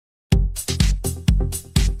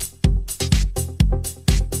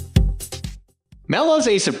Mellow's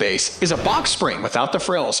Ace of Base is a box spring without the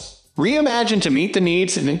frills, reimagined to meet the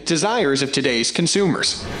needs and desires of today's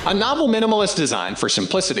consumers. A novel minimalist design for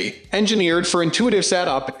simplicity, engineered for intuitive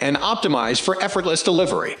setup and optimized for effortless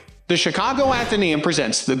delivery. The Chicago Athenaeum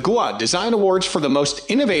presents the GUA Design Awards for the most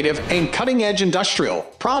innovative and cutting-edge industrial,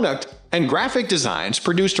 product, and graphic designs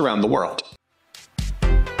produced around the world.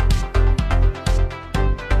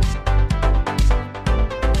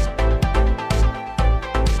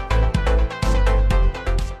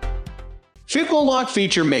 Fickle lock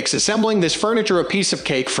feature makes assembling this furniture a piece of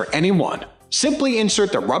cake for anyone. Simply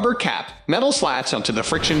insert the rubber cap metal slats onto the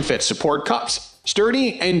friction fit support cups.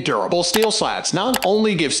 Sturdy and durable steel slats not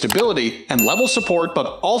only give stability and level support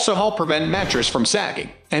but also help prevent mattress from sagging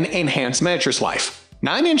and enhance mattress life.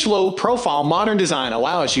 9-inch low-profile modern design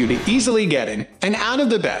allows you to easily get in and out of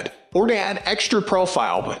the bed or to add extra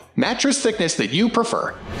profile but mattress thickness that you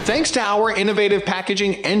prefer. Thanks to our innovative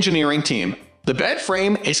packaging engineering team, the bed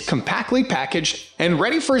frame is compactly packaged and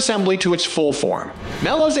ready for assembly to its full form.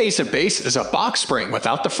 Mellow's Ace of Base is a box spring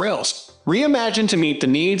without the frills, reimagined to meet the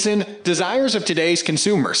needs and desires of today's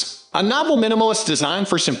consumers. A novel minimalist design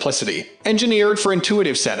for simplicity, engineered for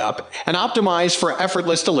intuitive setup, and optimized for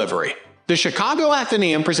effortless delivery. The Chicago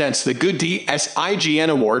Athenaeum presents the GUA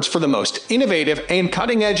Design Awards for the most innovative and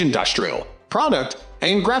cutting-edge industrial, product,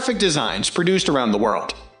 and graphic designs produced around the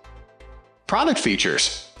world. Product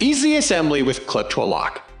features: easy assembly with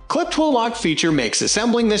clip-to-a-lock. Clip-to-a-lock feature makes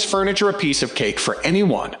assembling this furniture a piece of cake for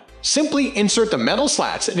anyone. Simply insert the metal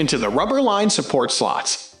slats into the rubber-lined support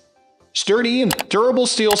slots. Sturdy and durable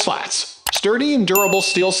steel slats. Sturdy and durable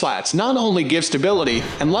steel slats not only give stability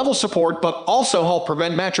and level support but also help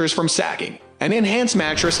prevent mattress from sagging and enhance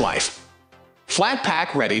mattress life. Flat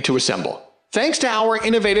pack ready to assemble. Thanks to our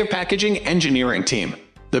innovative packaging engineering team,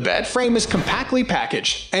 the bed frame is compactly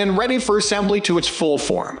packaged and ready for assembly to its full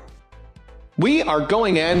form. We are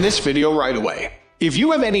going to end this video right away. If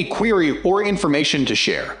you have any query or information to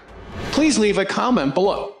share, please leave a comment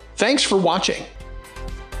below. Thanks for watching.